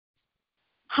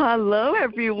Hello,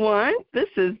 everyone. This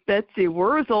is Betsy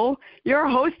Wurzel, your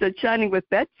host of Chatting with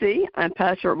Betsy on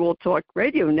Pastor World Talk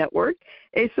Radio Network,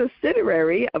 a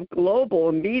subsidiary of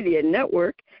Global Media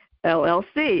Network,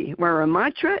 LLC, where our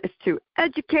mantra is to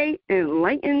educate,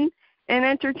 enlighten, and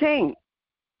entertain.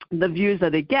 The views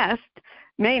of the guest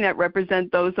may not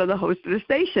represent those of the host of the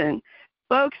station.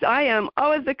 Folks, I am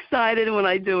always excited when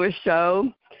I do a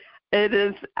show. It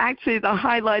is actually the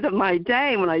highlight of my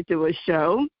day when I do a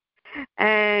show.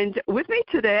 And with me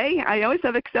today, I always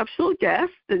have exceptional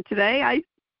guests, and today I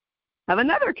have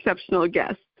another exceptional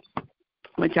guest,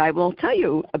 which I will tell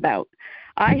you about.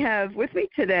 I have with me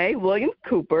today William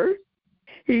Cooper.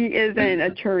 He is an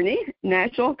attorney,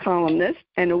 national columnist,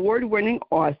 and award-winning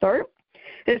author.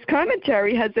 His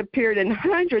commentary has appeared in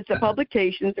hundreds of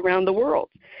publications around the world,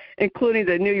 including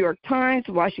the New York Times,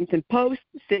 Washington Post,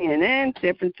 CNN,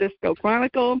 San Francisco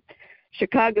Chronicle,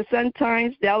 Chicago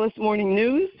Sun-Times, Dallas Morning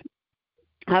News,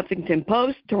 Huffington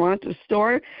Post, Toronto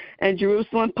Star, and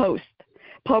Jerusalem Post.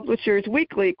 Publishers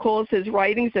Weekly calls his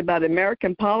writings about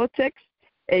American politics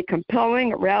a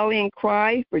compelling rallying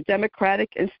cry for democratic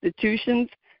institutions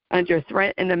under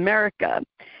threat in America.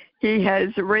 He has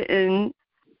written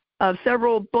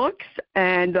several books,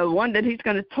 and the one that he's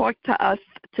going to talk to us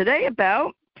today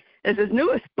about is his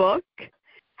newest book,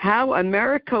 How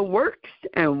America Works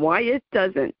and Why It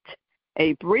Doesn't.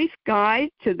 A brief guide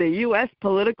to the U.S.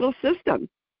 political system.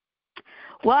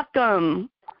 Welcome,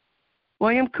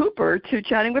 William Cooper, to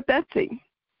Chatting with Betsy.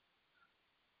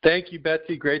 Thank you,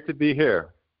 Betsy. Great to be here.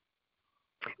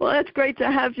 Well, it's great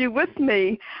to have you with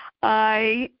me.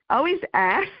 I always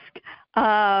ask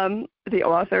the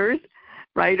authors,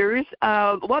 writers,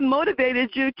 what motivated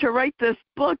you to write this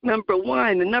book, number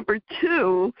one? And number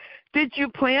two, did you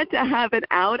plan to have it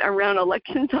out around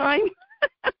election time?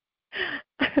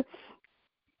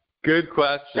 Good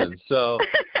question. So,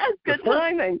 good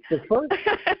timing.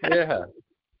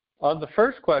 On the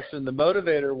first question, the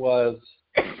motivator was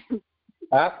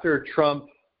after Trump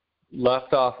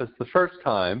left office the first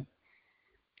time,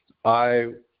 I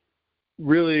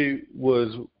really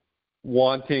was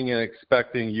wanting and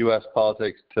expecting U.S.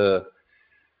 politics to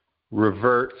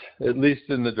revert, at least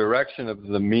in the direction of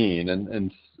the mean,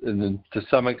 and to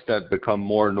some extent become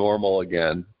more normal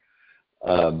again.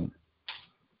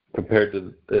 Compared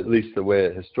to at least the way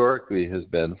it historically has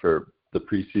been for the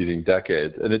preceding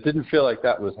decades. And it didn't feel like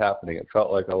that was happening. It felt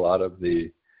like a lot of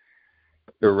the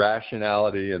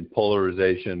irrationality and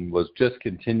polarization was just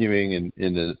continuing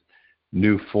in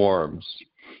new forms.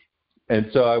 And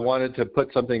so I wanted to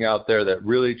put something out there that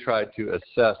really tried to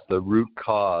assess the root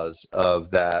cause of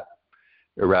that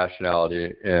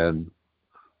irrationality and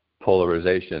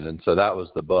polarization. And so that was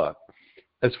the book.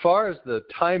 As far as the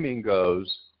timing goes,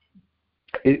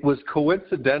 it was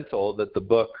coincidental that the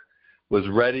book was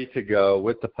ready to go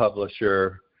with the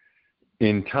publisher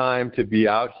in time to be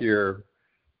out here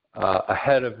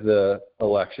ahead of the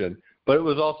election, but it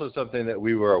was also something that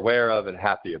we were aware of and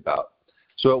happy about.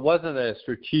 So it wasn't a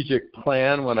strategic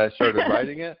plan when I started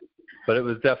writing it, but it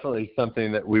was definitely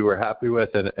something that we were happy with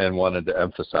and wanted to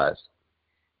emphasize.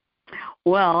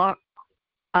 Well,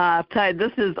 Ty,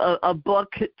 this is a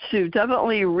book to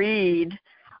definitely read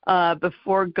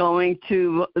before going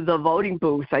to the voting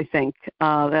booth, I think,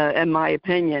 in my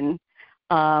opinion.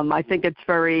 I think it's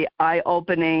very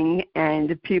eye-opening,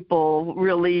 and people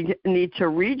really need to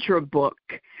read your book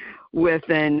with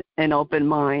an open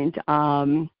mind.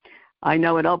 I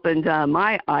know it opened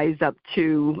my eyes up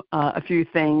to a few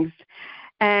things.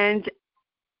 And,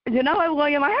 you know what,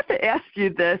 William, I have to ask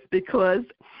you this because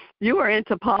you are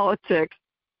into politics.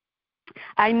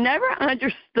 I never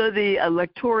understood the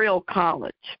Electoral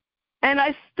College, and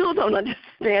I still don't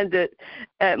understand it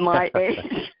at my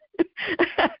age.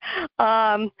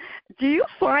 Do you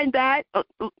find that,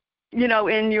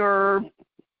 in your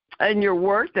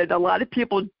work that a lot of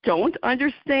people don't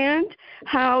understand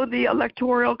how the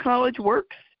Electoral College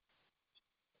works?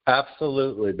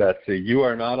 Absolutely, Betsy. You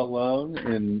are not alone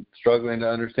in struggling to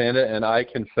understand it, and I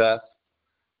confess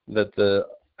that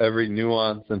every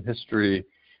nuance and history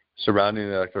surrounding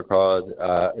the Electoral College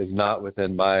is not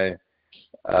within my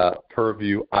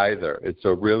purview either. It's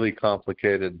a really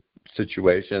complicated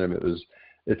situation. I mean,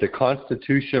 it's a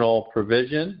constitutional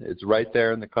provision. It's right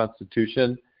there in the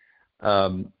Constitution,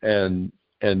 and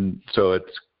so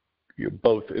it's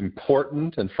both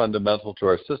important and fundamental to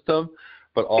our system,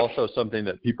 but also something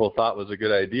that people thought was a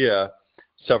good idea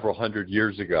several hundred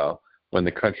years ago when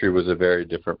the country was a very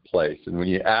different place. And when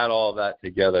you add all that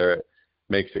together, it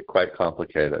makes it quite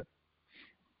complicated.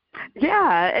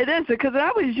 Yeah, it is, because when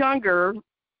I was younger,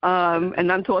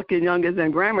 and I'm talking young as in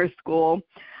grammar school,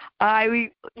 I,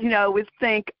 would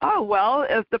think, oh, well,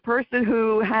 if the person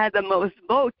who had the most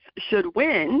votes should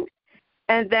win,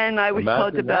 and then I was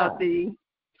told about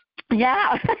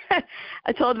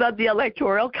I told about the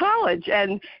Electoral College,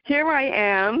 and here I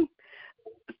am,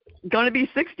 going to be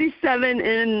 67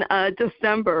 in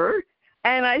December,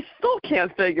 and I still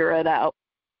can't figure it out.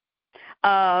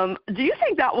 Do you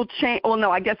think that will change? Well,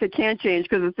 no, I guess it can't change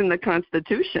because it's in the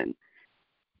Constitution.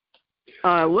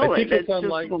 Will it? It's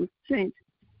unlikely. Change.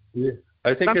 Yeah.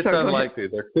 I think it's unlikely.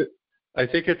 I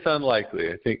think it's unlikely.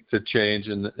 I think to change,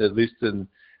 at least in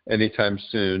anytime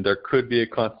soon. There could be a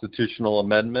constitutional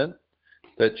amendment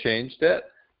that changed it,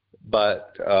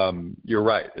 but you're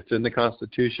right. It's in the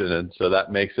Constitution, and so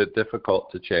that makes it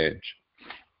difficult to change.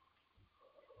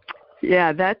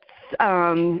 Yeah, that's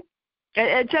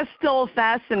it just still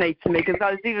fascinates me because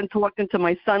I was even talking to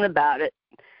my son about it,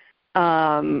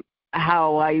 how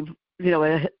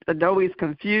it always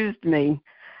confused me.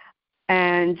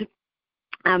 And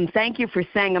thank you for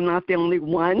saying I'm not the only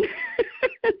one.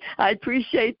 I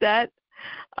appreciate that.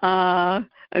 I'm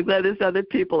glad there's other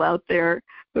people out there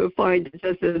who find it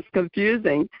just as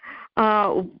confusing.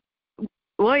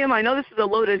 William, I know this is a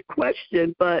loaded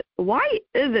question, but why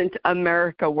isn't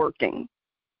America working?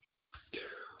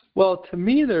 Well, to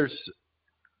me, there's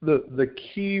the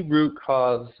key root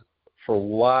cause for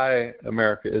why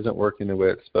America isn't working the way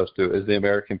it's supposed to is the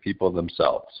American people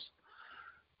themselves.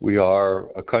 We are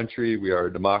a country, we are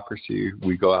a democracy,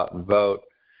 we go out and vote,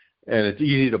 and it's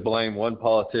easy to blame one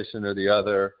politician or the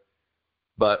other,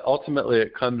 but ultimately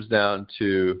it comes down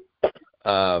to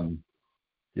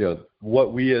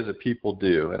what we as a people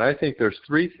do. And I think there's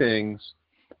three things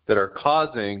that are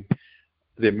causing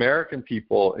the American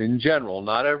people in general,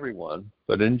 not everyone,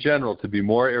 but in general, to be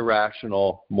more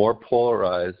irrational, more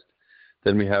polarized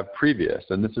than we have previous.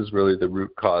 And this is really the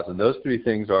root cause. And those three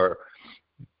things are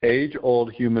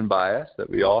age-old human bias that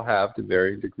we all have to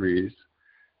varying degrees,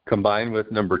 combined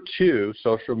with number two,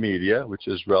 social media, which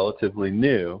is relatively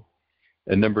new,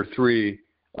 and number three,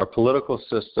 our political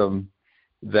system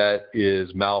that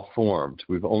is malformed.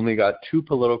 We've only got two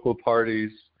political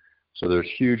parties, so there's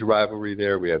huge rivalry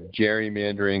there. We have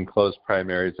gerrymandering, closed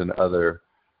primaries, and other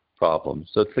problems.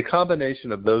 So it's the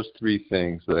combination of those three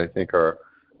things that I think are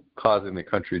causing the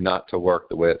country not to work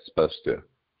the way it's supposed to.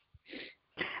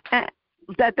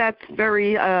 That's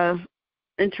very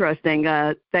interesting.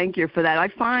 Thank you for that. I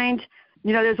find,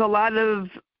 there's a lot of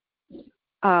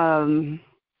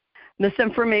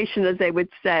misinformation, as they would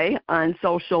say, on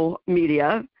social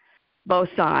media, both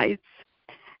sides.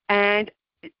 And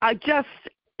I just,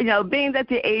 being at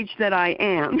the age that I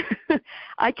am,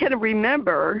 I can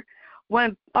remember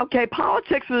when,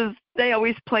 politics was, they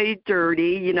always played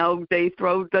dirty, they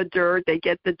throw the dirt, they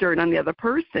get the dirt on the other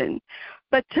person.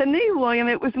 But to me, William,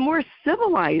 it was more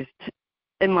civilized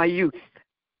in my youth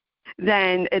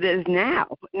than it is now.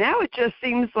 Now it just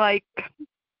seems like,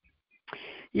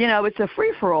 it's a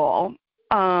free-for-all.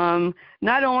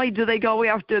 Not only do they go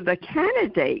after the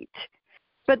candidate,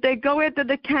 but they go after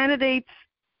the candidate's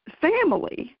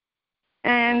family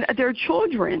and their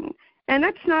children. And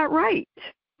that's not right.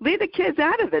 Leave the kids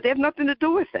out of it. They have nothing to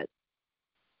do with it.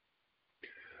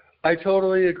 I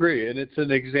totally agree. And it's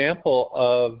an example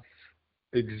of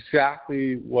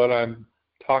exactly what I'm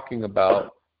talking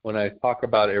about when I talk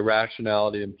about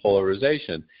irrationality and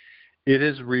polarization. It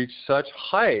has reached such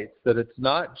heights that it's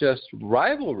not just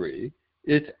rivalry,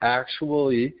 it's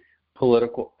actually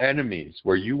political enemies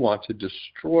where you want to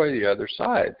destroy the other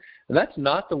side. And that's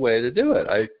not the way to do it.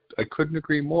 I couldn't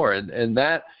agree more. And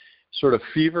that sort of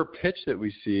fever pitch that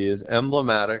we see is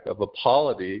emblematic of a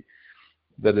polity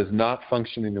that is not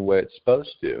functioning the way it's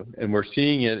supposed to. And we're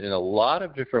seeing it in a lot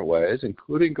of different ways,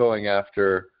 including going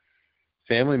after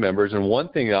family members. And one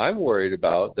thing I'm worried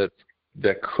about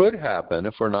that could happen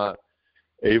if we're not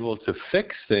able to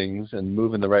fix things and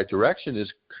move in the right direction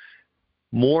is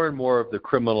more and more of the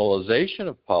criminalization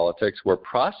of politics, where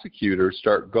prosecutors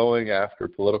start going after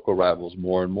political rivals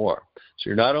more and more. So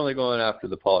you're not only going after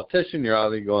the politician, you're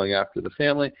only going after the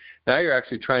family. Now you're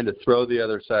actually trying to throw the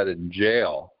other side in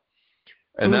jail.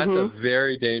 And that's a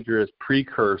very dangerous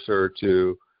precursor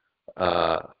to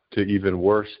even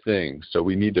worse things. So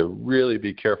we need to really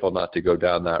be careful not to go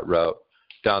down that road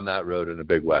in a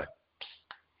big way.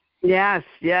 Yes.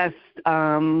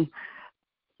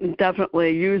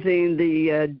 Definitely using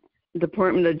the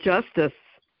Department of Justice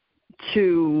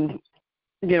to,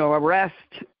 arrest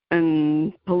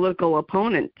a political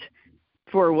opponent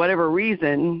for whatever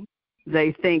reason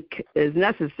they think is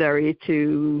necessary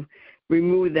to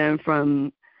remove them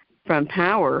from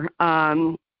power.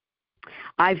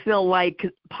 I feel like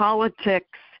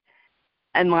politics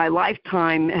in my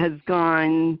lifetime has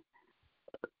gone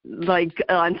like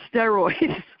on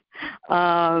steroids.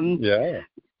 Yeah.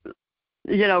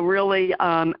 Really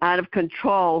out of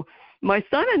control. My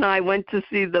son and I went to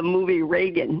see the movie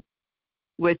Reagan,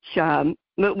 which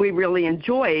we really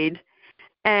enjoyed.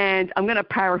 And I'm going to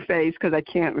paraphrase because I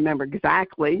can't remember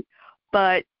exactly.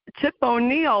 But Tip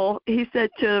O'Neill, he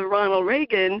said to Ronald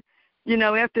Reagan,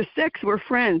 after 6, we're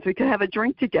friends. We could have a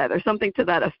drink together, something to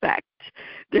that effect.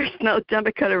 There's no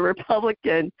Democrat or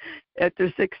Republican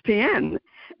after 6 p.m.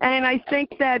 And I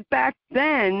think that back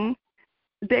then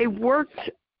they worked,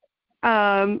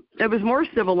 it was more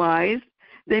civilized.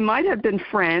 They might have been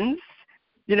friends,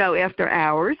 after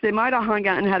hours. They might have hung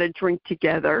out and had a drink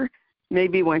together,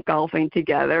 maybe went golfing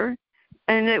together.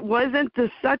 And it wasn't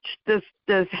this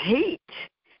hate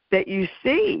that you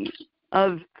see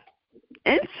of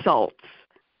insults.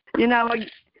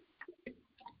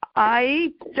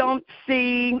 I don't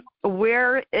see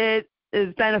where it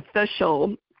is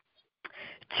beneficial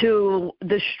to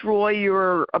destroy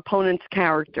your opponent's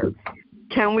character.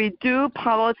 Can we do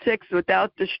politics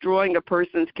without destroying a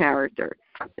person's character?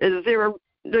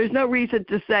 There's no reason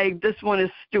to say this one is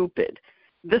stupid,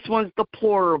 this one's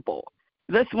deplorable,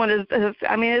 this one is,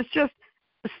 it's just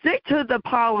stick to the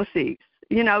policies.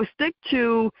 Stick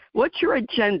to what's your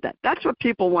agenda. That's what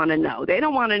people want to know. They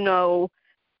don't want to know,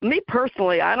 me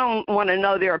personally, I don't want to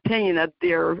know their opinion of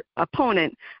their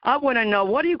opponent. I want to know,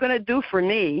 what are you going to do for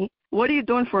me? What are you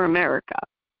doing for America?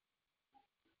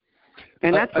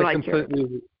 And that's what I care about.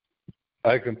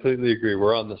 I completely agree.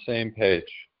 We're on the same page.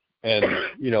 And,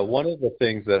 one of the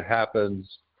things that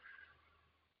happens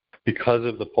because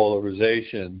of the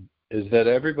polarization is that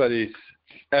everybody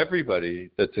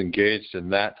that's engaged in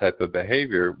that type of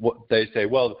behavior, they say,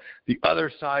 well, the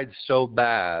other side's so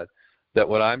bad that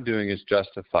what I'm doing is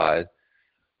justified.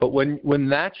 But when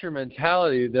that's your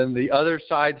mentality, then the other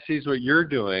side sees what you're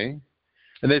doing,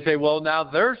 and they say, well, now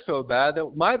they're so bad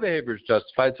that my behavior is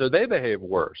justified, so they behave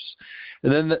worse.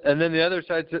 And then the other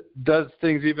side does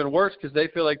things even worse because they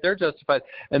feel like they're justified.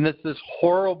 And it's this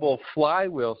horrible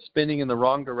flywheel spinning in the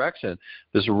wrong direction,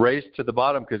 this race to the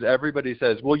bottom, because everybody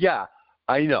says, well, yeah,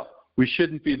 I know we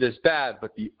shouldn't be this bad,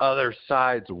 but the other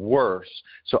side's worse,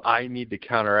 so I need to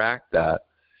counteract that.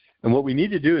 And what we need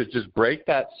to do is just break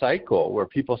that cycle where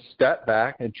people step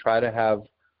back and try to have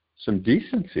some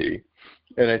decency.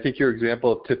 And I think your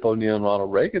example of Tip O'Neill and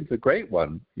Ronald Reagan's a great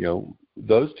one.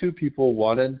 Those two people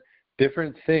wanted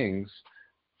different things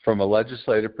from a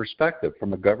legislative perspective,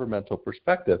 from a governmental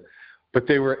perspective, but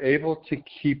they were able to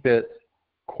keep it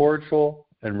cordial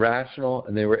and rational,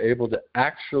 and they were able to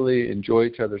actually enjoy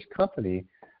each other's company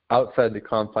outside the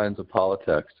confines of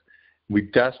politics. We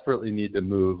desperately need to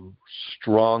move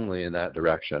strongly in that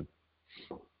direction.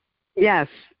 Yes.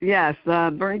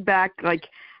 Bring back like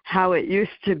how it used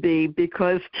to be,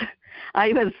 because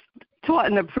I was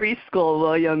taught in a preschool,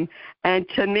 William, and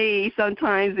to me,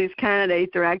 sometimes these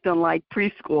candidates are acting like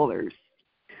preschoolers.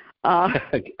 I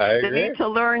agree. They need to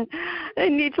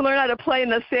learn how to play in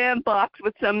the sandbox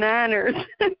with some manners,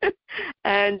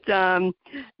 and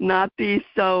not be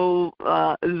so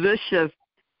vicious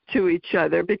to each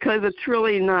other, because it's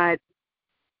really not.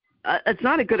 It's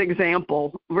not a good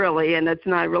example, really, and it's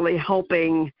not really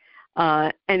helping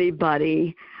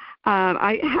anybody.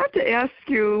 I have to ask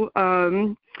you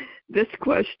this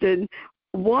question.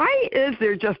 Why is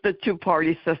there just a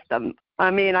two-party system?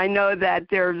 I mean, I know that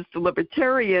there's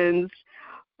libertarians,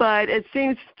 but it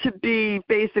seems to be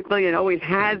basically, and always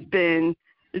has been,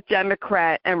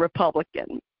 Democrat and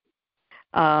Republican.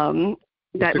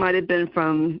 That might have been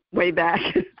from way back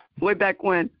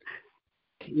when.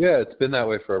 Yeah, it's been that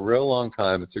way for a real long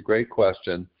time. It's a great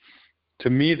question. To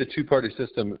me, the two-party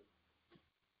system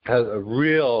has a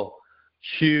real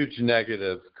huge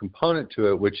negative component to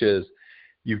it, which is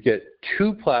you get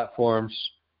two platforms,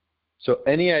 so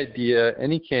any idea,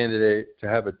 any candidate to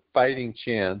have a fighting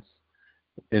chance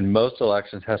in most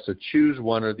elections has to choose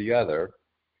one or the other.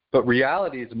 But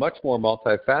reality is much more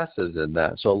multifaceted than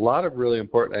that. So a lot of really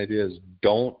important ideas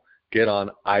don't get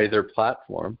on either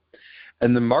platform.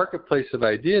 And the marketplace of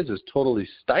ideas is totally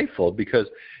stifled because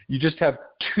you just have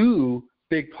two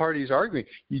big parties arguing.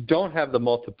 You don't have the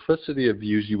multiplicity of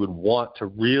views you would want to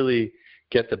really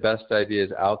get the best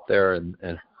ideas out there and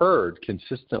heard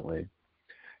consistently.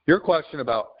 Your question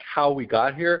about how we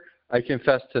got here, I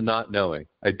confess to not knowing.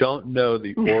 I don't know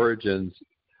the origins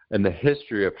and the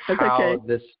history of how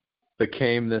this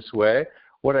became this way.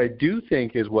 What I do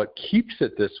think is what keeps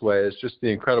it this way is just the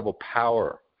incredible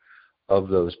power of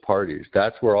those parties.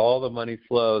 That's where all the money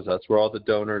flows. That's where all the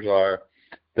donors are.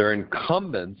 They're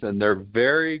incumbents, and they're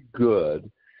very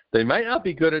good They might not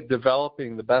be good at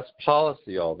developing the best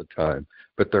policy all the time,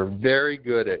 but they're very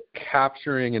good at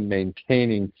capturing and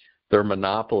maintaining their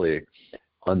monopoly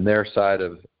on their side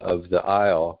of the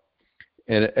aisle.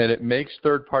 And it makes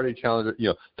third-party challengers,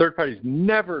 third parties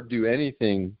never do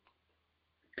anything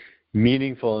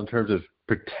meaningful in terms of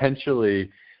potentially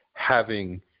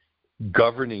having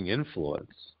governing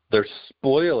influence. They're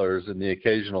spoilers in the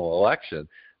occasional election.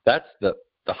 That's the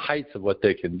heights of what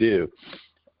they can do.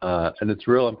 And it's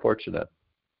real unfortunate.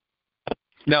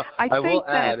 Now, I will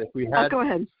add, go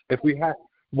ahead. If we had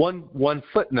one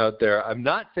footnote there, I'm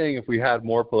not saying if we had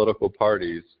more political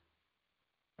parties,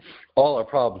 all our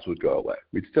problems would go away.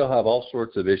 We'd still have all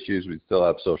sorts of issues. We'd still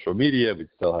have social media. We'd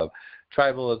still have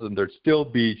tribalism. There'd still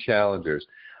be challengers.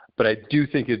 But I do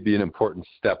think it'd be an important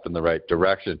step in the right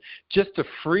direction, just to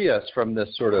free us from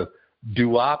this sort of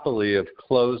duopoly of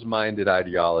closed-minded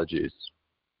ideologies.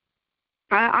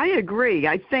 I agree.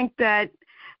 I think that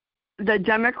the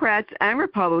Democrats and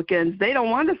Republicans, they don't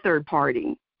want a third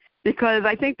party because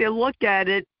I think they look at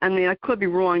it, I mean, I could be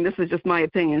wrong. This is just my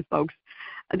opinion, folks.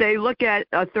 They look at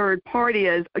a third party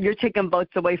as you're taking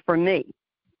votes away from me.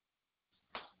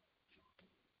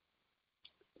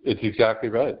 It's exactly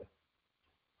right.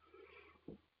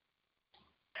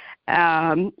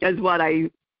 As what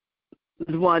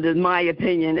in my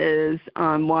opinion is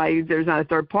on why there's not a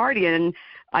third party. And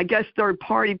I guess third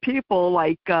party people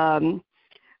like,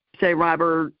 say,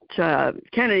 Robert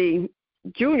Kennedy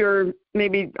Jr.,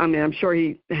 maybe, I mean, I'm sure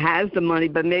he has the money,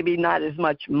 but maybe not as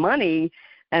much money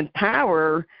and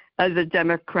power as a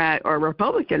Democrat or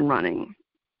Republican running,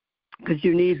 because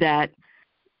you need that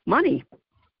money.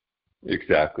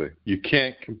 Exactly. You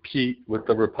can't compete with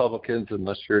the Republicans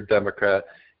unless you're a Democrat.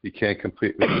 You can't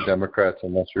compete with the Democrats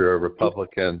unless you're a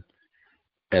Republican.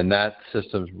 And that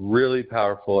system's really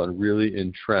powerful and really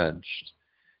entrenched.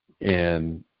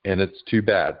 And it's too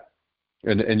bad.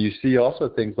 And you see also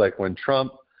things like when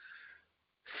Trump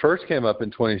first came up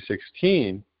in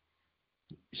 2016,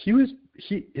 in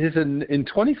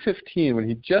 2015 when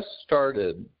he just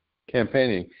started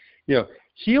campaigning,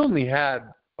 he only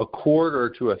had a quarter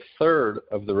to a third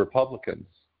of the Republicans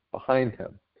behind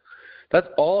him. That's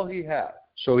all he had.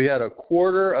 So he had a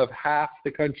quarter of half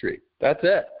the country. That's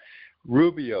it.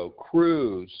 Rubio,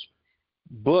 Cruz,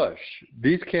 Bush,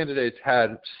 these candidates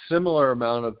had similar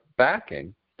amount of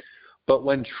backing. But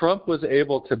when Trump was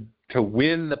able to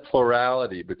win the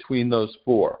plurality between those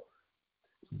four,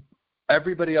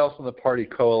 everybody else in the party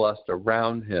coalesced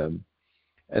around him.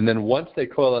 And then once they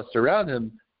coalesced around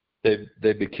him,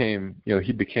 they became,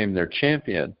 he became their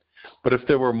champion. But if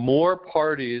there were more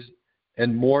parties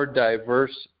and more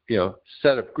diverse,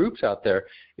 set of groups out there,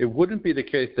 it wouldn't be the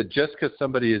case that just because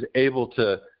somebody is able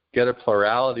to get a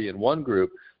plurality in one group,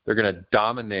 they're going to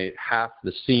dominate half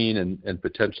the scene and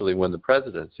potentially win the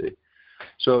presidency.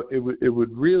 So it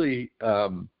would really,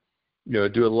 do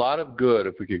a lot of good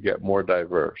if we could get more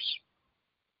diverse.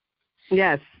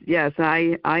 Yes,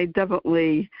 I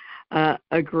definitely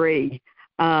agree.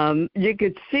 You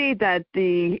could see that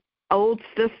the old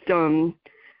system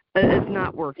is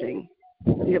not working.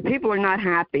 People are not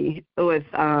happy with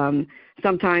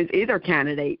sometimes either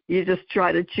candidate. You just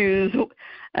try to choose,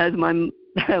 as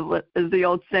the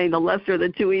old saying, the lesser of the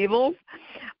two evils,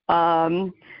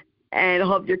 and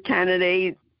hope your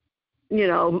candidate,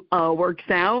 works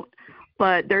out.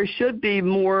 But there should be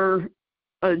more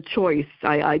choice.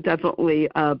 I definitely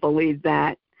believe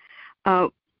that.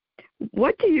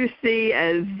 What do you see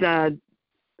as,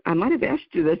 I might have asked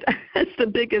you this, as the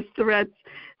biggest threats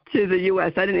to the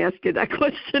U.S.? I didn't ask you that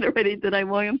question already, did I,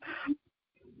 William?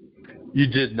 You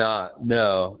did not,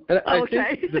 no. And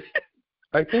okay.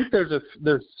 I think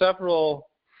there's several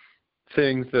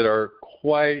things that are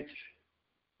quite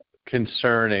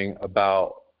concerning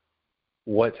about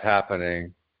what's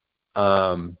happening.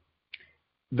 I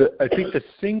think the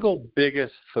single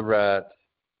biggest threat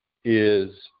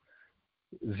is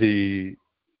the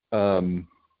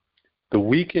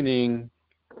weakening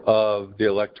of the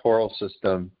electoral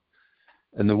system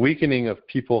and the weakening of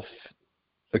people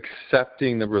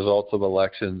accepting the results of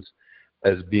elections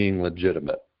as being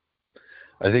legitimate.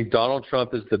 I think Donald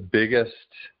Trump is the biggest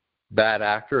bad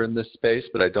actor in this space,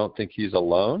 but I don't think he's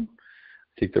alone.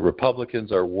 I think the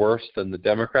Republicans are worse than the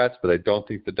Democrats, but I don't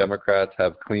think the Democrats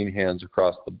have clean hands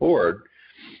across the board.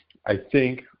 I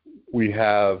think we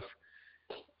have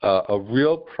a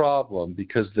real problem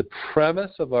because the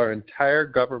premise of our entire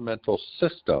governmental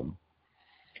system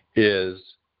is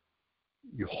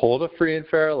you hold a free and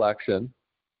fair election,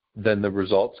 then the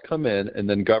results come in, and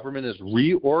then government is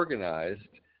reorganized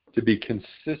to be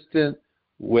consistent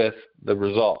with the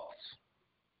results.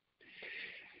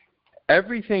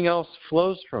 everything else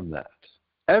flows from that.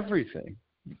 Everything.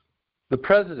 The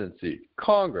presidency,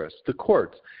 Congress, the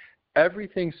courts,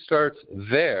 everything starts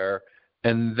there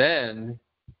and then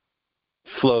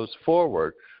flows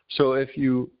forward. So if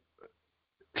you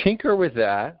tinker with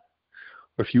that,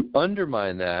 or if you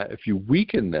undermine that, if you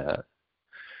weaken that,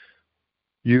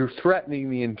 you're threatening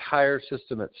the entire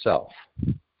system itself.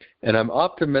 And I'm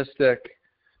optimistic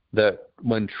that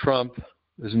when Trump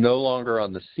is no longer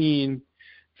on the scene,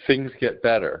 things get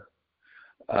better.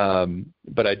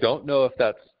 But I don't know if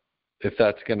that's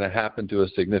going to happen to a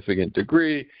significant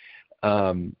degree,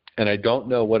 and I don't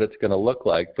know what it's going to look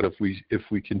like. But if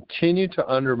we continue to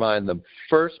undermine the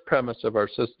first premise of our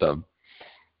system,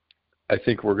 I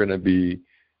think we're going to be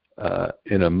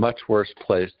in a much worse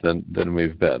place than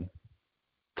we've been.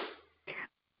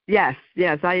 Yes,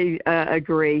 I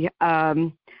agree.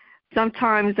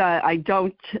 Sometimes I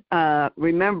don't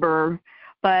remember,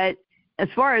 but as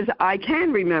far as I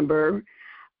can remember,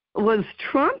 was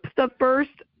Trump the first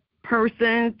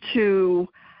person to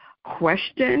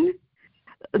question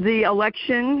the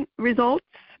election results?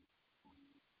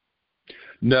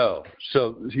 No.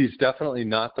 So he's definitely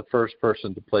not the first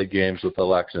person to play games with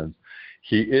elections.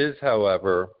 He is,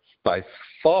 however, by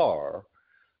far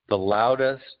the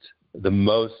loudest, the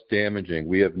most damaging.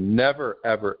 We have never,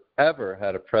 ever, ever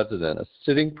had a president, a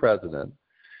sitting president,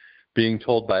 being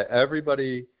told by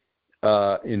everybody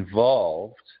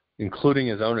involved, including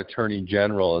his own attorney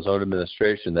general, his own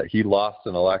administration, that he lost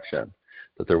an election,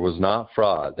 that there was not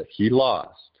fraud, that he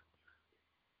lost,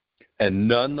 and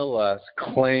nonetheless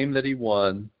claim that he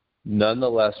won,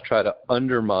 nonetheless try to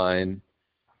undermine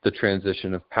the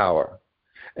transition of power.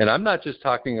 And I'm not just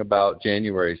talking about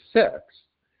January 6th.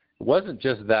 It wasn't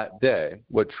just that day.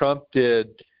 What Trump did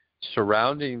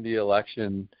surrounding the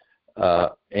election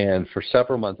and for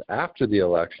several months after the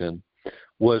election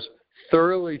was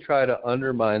thoroughly try to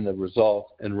undermine the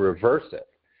results and reverse it.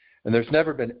 And there's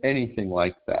never been anything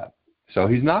like that. So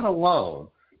he's not alone,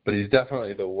 but he's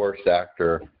definitely the worst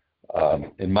actor,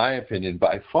 in my opinion,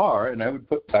 by far. And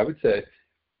I would say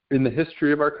in the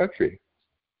history of our country.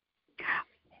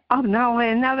 Oh, no,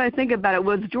 and now that I think about it,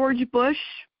 was George Bush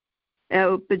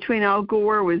between Al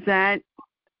Gore, was that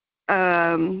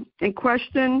in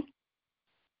question?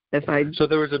 So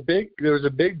there was a big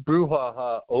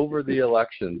brouhaha over the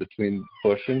election between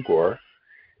Bush and Gore,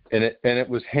 and it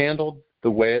was handled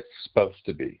the way it's supposed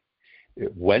to be.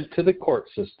 It went to the court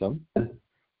system.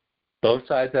 Both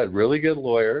sides had really good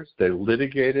lawyers. They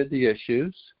litigated the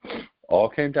issues. All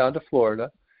came down to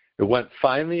Florida. It went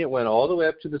all the way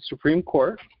up to the Supreme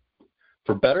Court.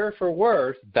 For better or for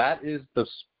worse, that is the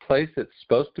place it's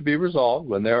supposed to be resolved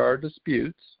when there are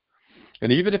disputes.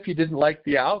 And even if you didn't like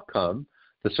the outcome,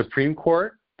 the Supreme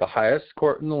Court, the highest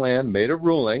court in the land, made a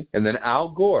ruling, and then Al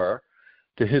Gore,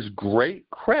 to his great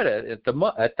credit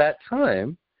at that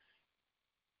time,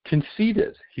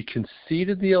 conceded. He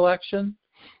conceded the election.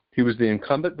 He was the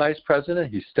incumbent vice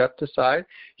president. He stepped aside.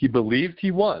 He believed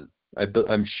he won.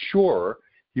 I'm sure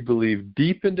he believed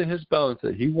deep into his bones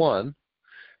that he won,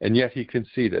 and yet he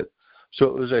conceded. So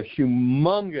it was a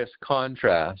humongous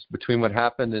contrast between what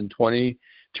happened in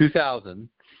 2000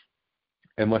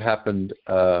 and what happened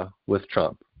with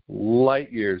Trump.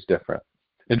 Light years different.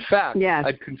 In fact, yes.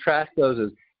 I'd contrast those as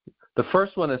the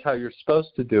first one is how you're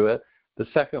supposed to do it. The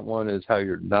second one is how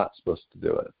you're not supposed to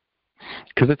do it.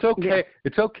 Because it's okay. Yeah.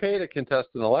 It's okay to contest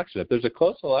an election. If there's a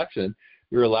close election,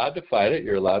 you're allowed to fight it.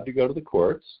 You're allowed to go to the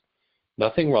courts.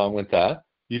 Nothing wrong with that.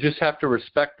 You just have to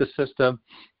respect the system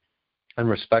and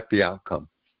respect the outcome.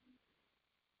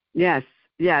 Yes.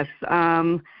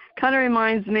 Kind of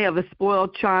reminds me of a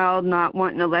spoiled child not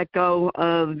wanting to let go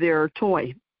of their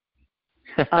toy.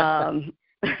 It's a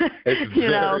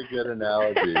very good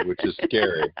analogy, which is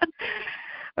scary.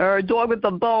 Or a dog with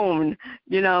a bone,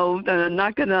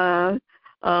 not going to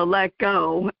let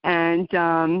go. And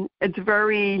it's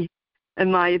very,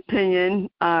 in my opinion,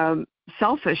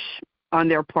 selfish on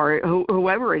their part,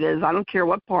 whoever it is. I don't care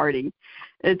what party.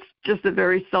 It's just a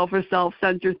very selfish,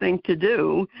 self-centered thing to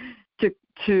do,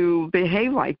 to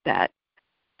behave like that.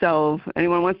 So if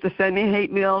anyone wants to send me a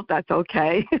hate mail, that's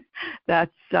okay.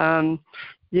 That's,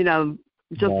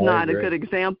 just not a good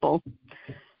example.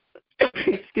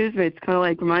 Excuse me. It's kind of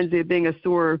like reminds me of being a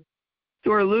sore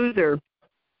loser.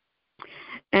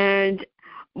 And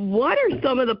what are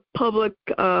some of the public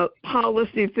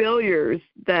policy failures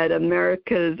that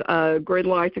America's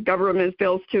gridlocked government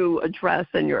fails to address,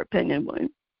 in your opinion, William?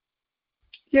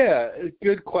 Yeah,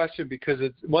 good question, because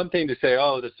it's one thing to say,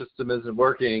 oh, the system isn't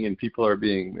working and people are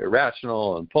being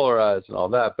irrational and polarized and all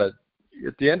that, but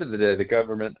at the end of the day, the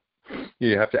government,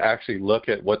 you have to actually look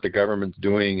at what the government's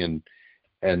doing and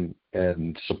and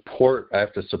support. I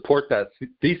have to support that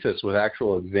thesis with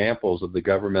actual examples of the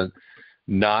government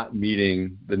not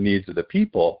meeting the needs of the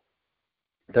people.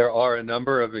 There are a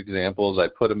number of examples. I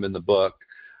put them in the book.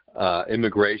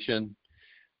 Immigration.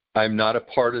 I'm not a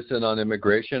partisan on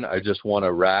immigration. I just want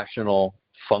a rational,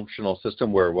 functional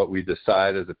system where what we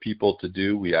decide as a people to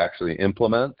do, we actually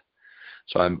implement.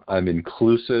 So I'm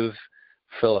inclusive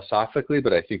philosophically,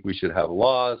 but I think we should have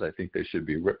laws. I think they should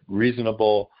be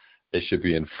reasonable. They should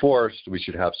be enforced. We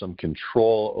should have some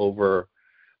control over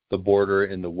the border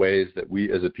in the ways that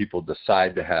we as a people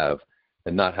decide to have,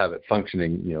 and not have it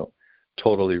functioning,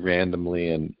 totally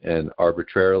randomly and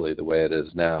arbitrarily the way it is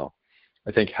now.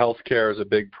 I think healthcare is a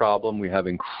big problem. We have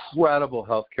incredible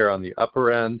healthcare on the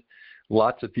upper end.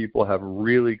 Lots of people have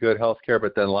really good healthcare,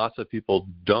 but then lots of people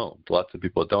don't. Lots of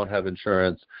people don't have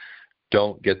insurance,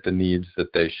 don't get the needs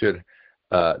that they should,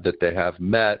 that they have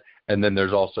met. And then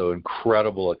there's also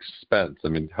incredible expense. I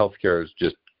mean, healthcare is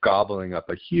just gobbling up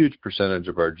a huge percentage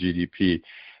of our GDP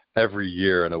every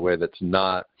year in a way that's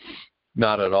not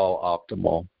at all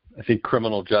optimal. I think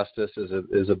criminal justice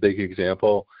is a big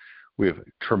example. We have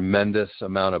a tremendous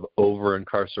amount of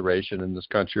over-incarceration in this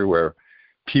country where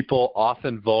people,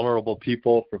 often vulnerable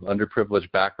people from underprivileged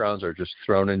backgrounds, are just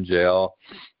thrown in jail,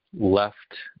 left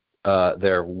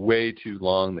there way too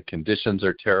long. The conditions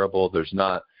are terrible. There's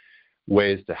not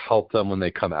ways to help them when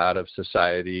they come out of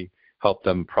society, help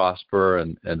them prosper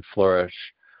and flourish.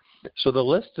 So the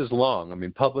list is long. I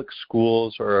mean, public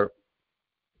schools are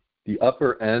the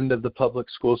upper end of the public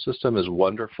school system is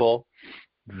wonderful,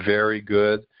 very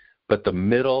good, but the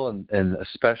middle and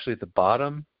especially at the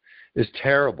bottom is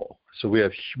terrible. So we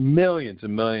have millions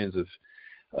and millions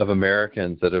of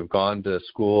Americans that have gone to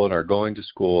school and are going to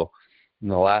school in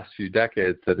the last few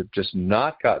decades that have just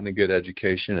not gotten a good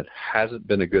education. It hasn't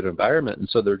been a good environment. And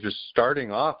so they're just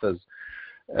starting off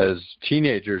as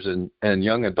teenagers and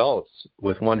young adults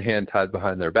with one hand tied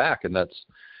behind their back. And that's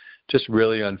just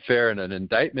really unfair and an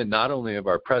indictment not only of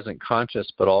our present conscience,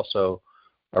 but also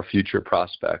our future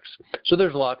prospects. So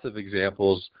there's lots of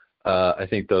examples. I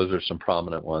think those are some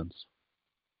prominent ones.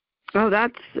 Oh,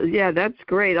 that's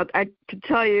great. I could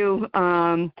tell you,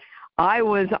 I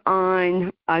live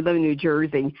in New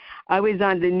Jersey. I was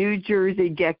on the New Jersey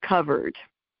Get Covered,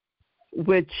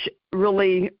 which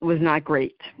really was not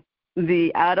great.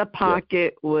 The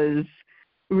out-of-pocket was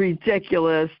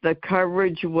ridiculous. The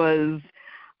coverage was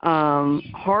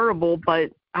horrible,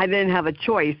 but I didn't have a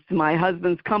choice. My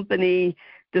husband's company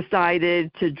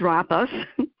decided to drop us,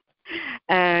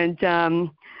 and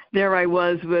there I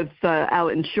was without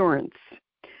insurance.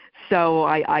 So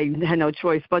I had no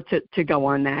choice but to go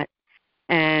on that.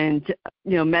 And,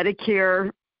 Medicare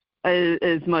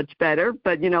is much better,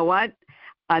 but you know what?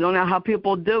 I don't know how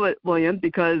people do it, William,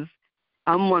 because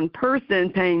I'm one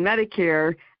person paying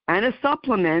Medicare and a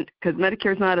supplement because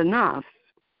Medicare is not enough.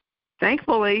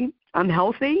 Thankfully, I'm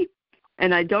healthy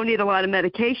and I don't need a lot of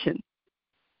medication.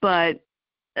 But,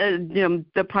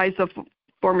 the price of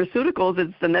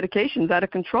pharmaceuticals, the medication's out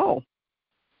of control.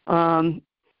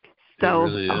 So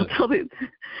really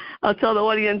I'll tell the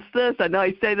audience this. I know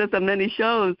I say this on many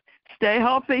shows. Stay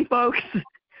healthy, folks,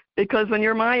 because when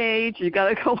you're my age, you got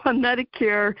to go on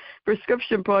Medicare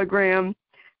prescription program.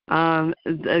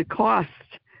 It costs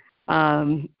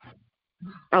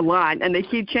a lot, and they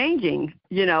keep changing.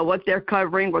 What they're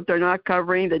covering, what they're not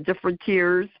covering, the different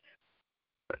tiers.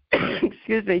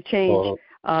 Excuse me, change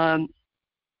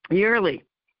yearly.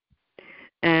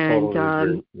 And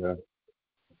totally yeah.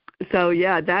 So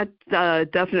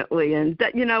that's definitely, and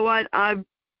that, you know what, I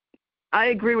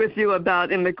agree with you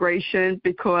about immigration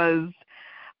because,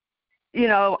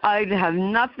 I have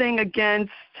nothing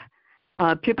against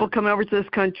people coming over to this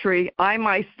country. I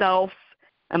myself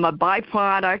am a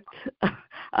byproduct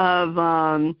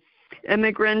of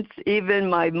immigrants. Even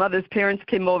my mother's parents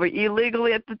came over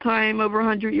illegally at the time, over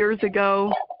 100 years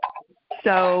ago.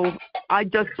 So I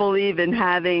just believe in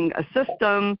having a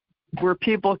system where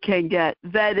people can get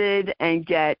vetted and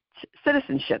get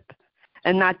citizenship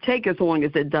and not take as long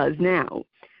as it does now.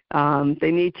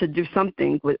 They need to do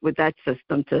something with that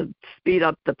system to speed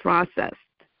up the process.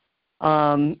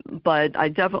 But I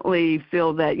definitely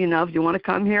feel that, if you want to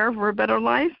come here for a better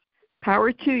life,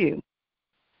 power to you.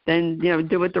 Then,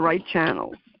 do it the right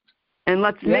channels. And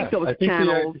let's make those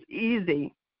channels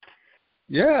easy.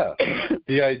 Yeah.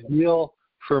 The ideal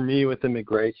for me with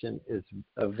immigration is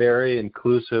a very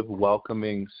inclusive,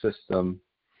 welcoming system,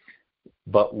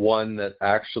 but one that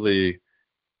actually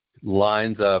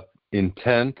lines up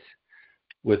intent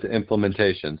with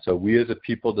implementation. So we as a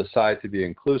people decide to be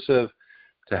inclusive,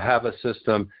 to have a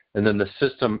system, and then the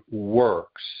system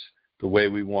works the way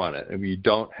we want it. And we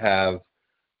don't have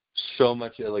so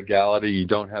much illegality. You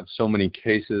don't have so many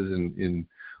cases in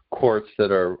courts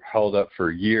that are held up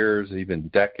for years, even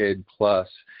decade plus.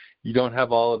 You don't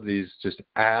have all of these just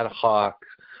ad hoc,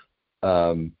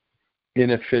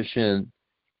 inefficient,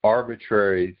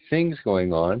 arbitrary things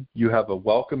going on. You have a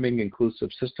welcoming, inclusive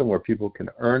system where people can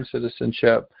earn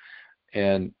citizenship,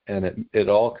 and it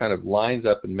all kind of lines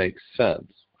up and makes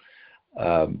sense.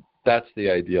 That's the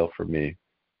ideal for me.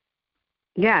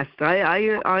 Yes, I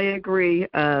agree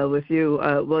with you,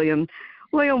 William.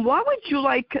 William, what would you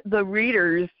like the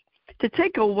readers to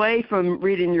take away from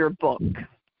reading your book?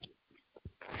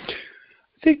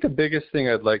 I think the biggest thing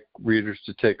I'd like readers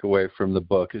to take away from the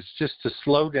book is just to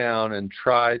slow down and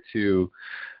try to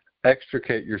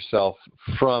extricate yourself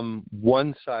from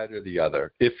one side or the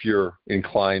other, if you're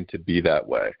inclined to be that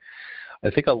way. I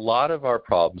think a lot of our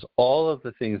problems, all of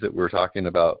the things that we're talking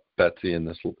about, Betsy, in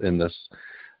this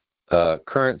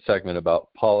current segment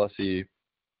about policy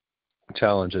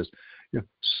challenges,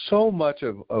 so much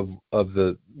of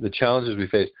the challenges we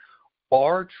face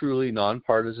are truly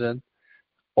nonpartisan,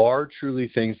 are truly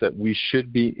things that we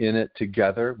should be in it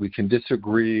together. We can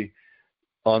disagree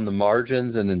on the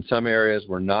margins, and in some areas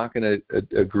we're not going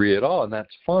to agree at all, and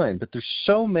that's fine. But there's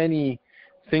so many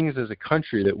things as a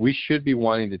country that we should be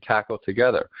wanting to tackle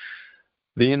together.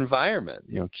 The environment,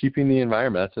 keeping the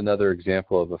environment, that's another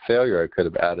example of a failure I could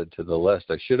have added to the list.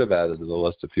 I should have added to the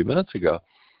list a few minutes ago.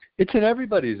 It's in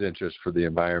everybody's interest for the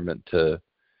environment to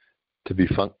be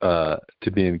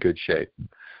in good shape.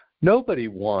 Nobody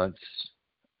wants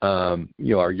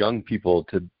our young people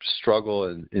to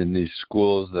struggle in these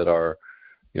schools that are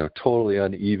totally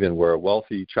uneven, where a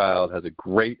wealthy child has a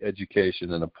great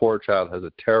education and a poor child has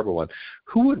a terrible one.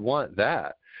 Who would want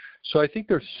that? So I think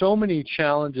there's so many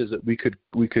challenges that we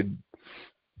could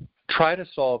try to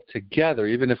solve together,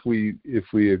 even if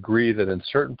we agree that in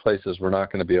certain places we're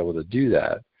not going to be able to do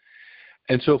that.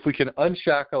 And so if we can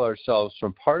unshackle ourselves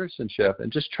from partisanship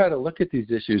and just try to look at these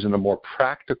issues in a more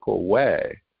practical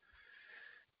way,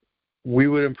 we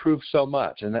would improve so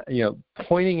much. And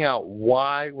pointing out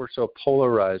why we're so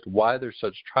polarized, why there's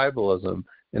such tribalism,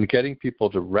 and getting people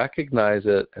to recognize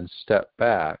it and step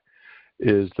back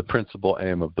is the principal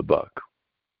aim of the book.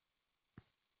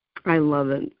 I love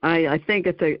it. I think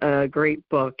it's a great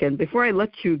book. And before I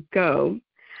let you go,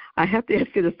 I have to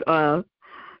ask you this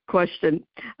question.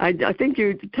 I think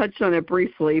you touched on it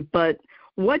briefly, but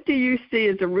what do you see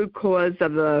as the root cause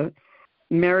of the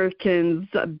Americans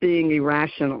being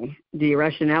irrational, the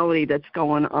irrationality that's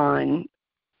going on,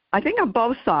 I think, on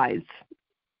both sides?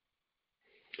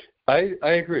 I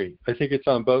agree. I think it's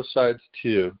on both sides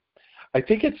too. I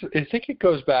think it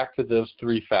goes back to those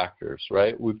three factors,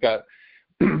 right? We've got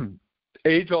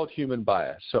age-old human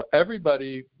bias. So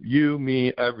everybody, you,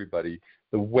 me, everybody,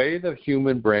 the way the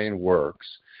human brain works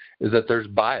is that there's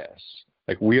bias.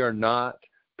 Like, we are not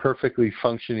perfectly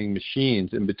functioning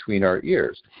machines in between our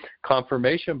ears.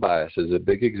 Confirmation bias is a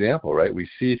big example, right? We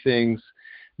see things,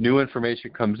 new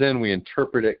information comes in, we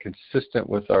interpret it consistent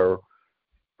with our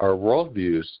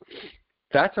worldviews.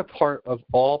 That's a part of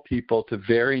all people to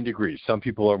varying degrees. Some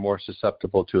people are more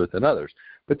susceptible to it than others.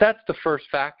 But that's the first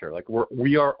factor. Like,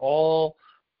 we are all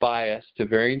biased to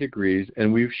varying degrees,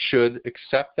 and we should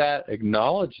accept that,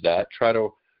 acknowledge that, try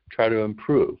to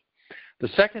improve. The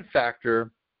second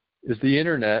factor is the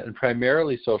internet and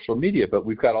primarily social media, but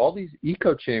we've got all these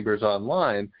echo chambers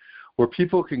online where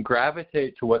people can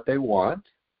gravitate to what they want.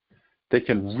 They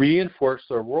can reinforce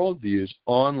their worldviews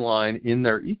online in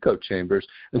their echo chambers,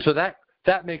 and so that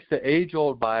makes the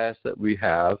age-old bias that we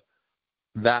have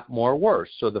that more worse.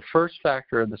 So the first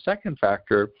factor and the second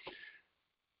factor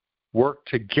work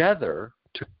together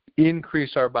to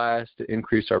increase our bias, to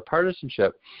increase our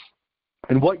partisanship.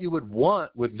 And what you would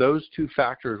want with those two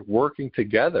factors working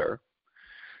together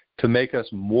to make us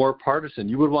more partisan,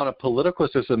 you would want a political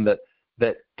system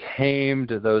that tamed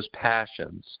those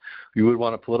passions. You would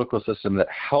want a political system that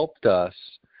helped us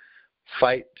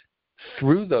fight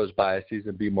through those biases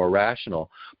and be more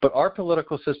rational. But our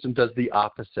political system does the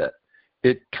opposite.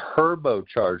 It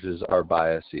turbocharges our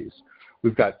biases.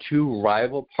 We've got two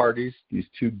rival parties, these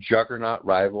two juggernaut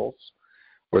rivals,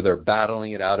 where they're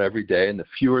battling it out every day, and the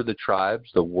fewer the tribes,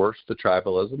 the worse the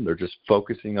tribalism. They're just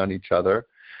focusing on each other.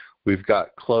 We've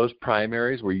got closed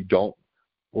primaries where you don't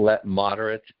let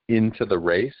moderates into the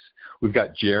race. We've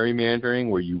got gerrymandering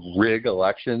where you rig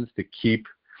elections to keep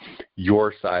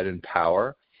your side in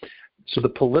power. So the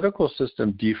political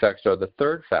system defects are the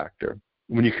third factor.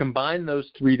 When you combine those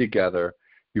three together,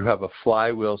 you have a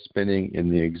flywheel spinning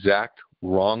in the exact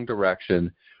wrong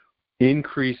direction,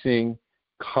 increasing,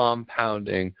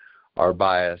 compounding our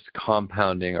bias,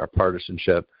 compounding our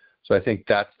partisanship, So I think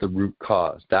that's the root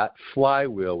cause. That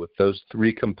flywheel with those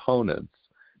three components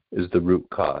is the root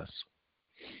cause.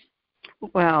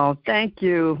 Well, thank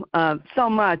you so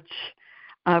much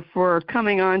for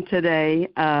coming on today,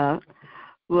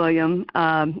 William.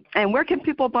 And where can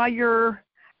people buy your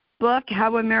book,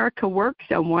 How America Works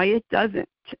and Why It Doesn't?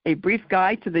 A Brief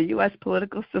Guide to the U.S.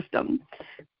 Political System.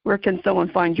 Where can someone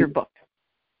find your book?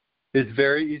 It's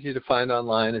very easy to find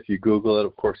online. If you Google it,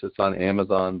 of course, it's on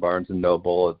Amazon, Barnes &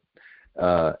 Noble,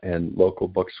 and local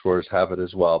bookstores have it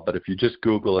as well. But if you just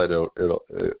Google it, it'll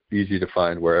easy to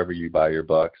find wherever you buy your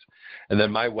books. And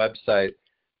then my website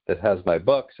that has my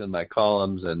books and my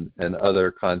columns and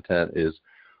other content is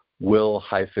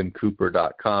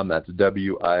will-cooper.com. That's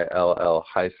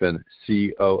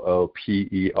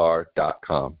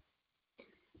WILL-COOPER.com.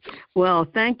 Well,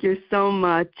 thank you so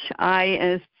much.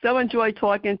 I so enjoyed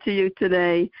talking to you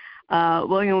today.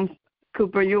 William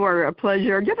Cooper, you are a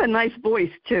pleasure. You have a nice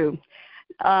voice, too.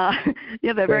 You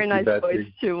have a very nice voice,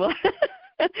 too,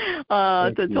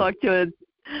 to talk to.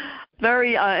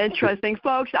 Very interesting.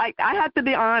 Folks, I have to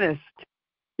be honest.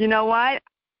 You know what?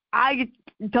 I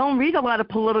don't read a lot of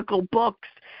political books,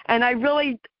 and I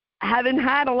really haven't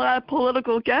had a lot of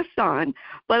political guests on,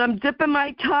 but I'm dipping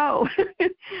my toe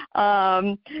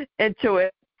into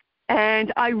it.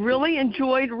 And I really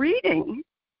enjoyed reading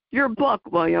your book,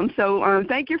 William. So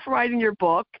thank you for writing your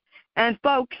book. And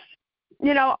folks,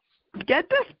 you know, get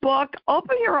this book,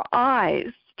 open your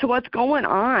eyes to what's going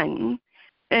on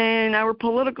in our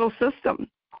political systems.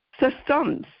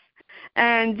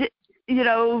 And, you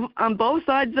know, on both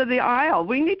sides of the aisle,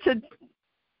 we need to,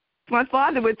 my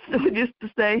father would used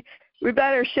to say, we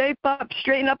better shape up,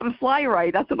 straighten up, and fly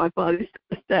right. That's what my father used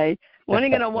to say. When are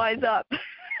you going to wise up?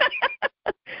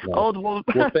 Well,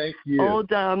 thank you. Old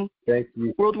thank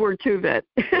you. World War II vet.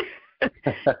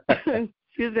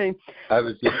 Excuse me. I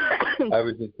was just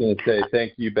going to say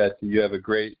thank you, Betsy. You have a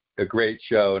great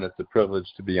show, and it's a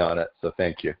privilege to be on it. So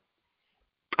thank you.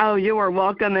 Oh, you are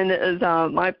welcome, and it is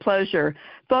my pleasure.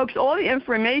 Folks, all the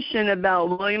information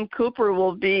about William Cooper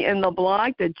will be in the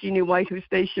blog that Jeannie White, who's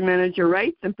station manager,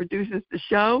 writes and produces the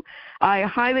show. I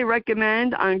highly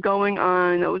recommend on going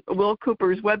on Will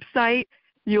Cooper's website.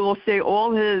 You will see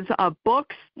all his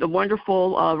books, the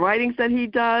wonderful writings that he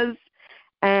does,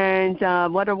 and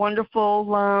what a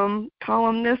wonderful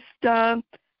columnist and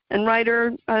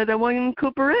writer that William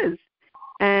Cooper is.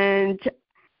 And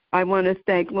I want to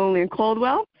thank Lillian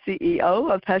Caldwell, CEO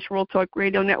of World Talk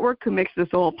Radio Network, who makes this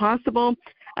all possible.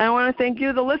 And I want to thank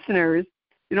you, the listeners.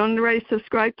 If you don't already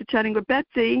subscribe to Chatting with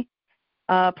Betsy,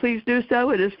 please do so.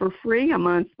 It is for free. I'm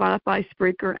on Spotify,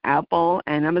 Spreaker, Apple,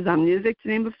 and Amazon Music, to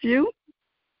name a few.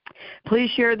 Please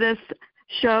share this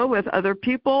show with other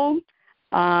people.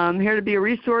 I'm here to be a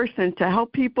resource and to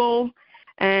help people.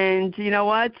 And you know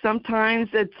what? Sometimes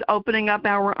it's opening up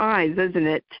our eyes, isn't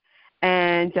it?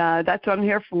 And that's what I'm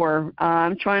here for.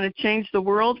 I'm trying to change the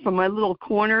world from my little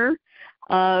corner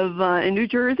of in New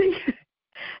Jersey,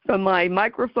 from my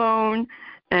microphone.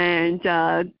 And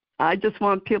I just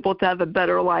want people to have a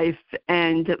better life.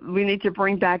 And we need to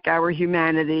bring back our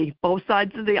humanity, both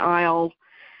sides of the aisle.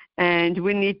 And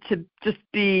we need to just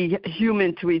be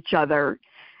human to each other.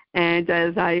 And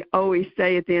as I always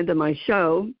say at the end of my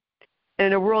show,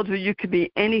 in a world where you could be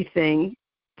anything,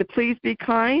 to please be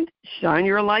kind, shine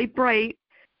your light bright,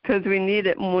 because we need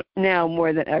it now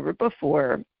more than ever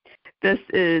before. This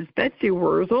is Betsy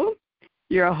Wurzel,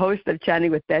 your host of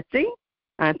Chatting with Betsy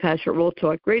on World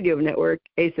Talk Radio Network,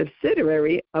 a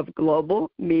subsidiary of Global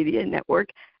Media Network,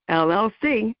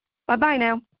 LLC. Bye-bye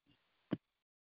now.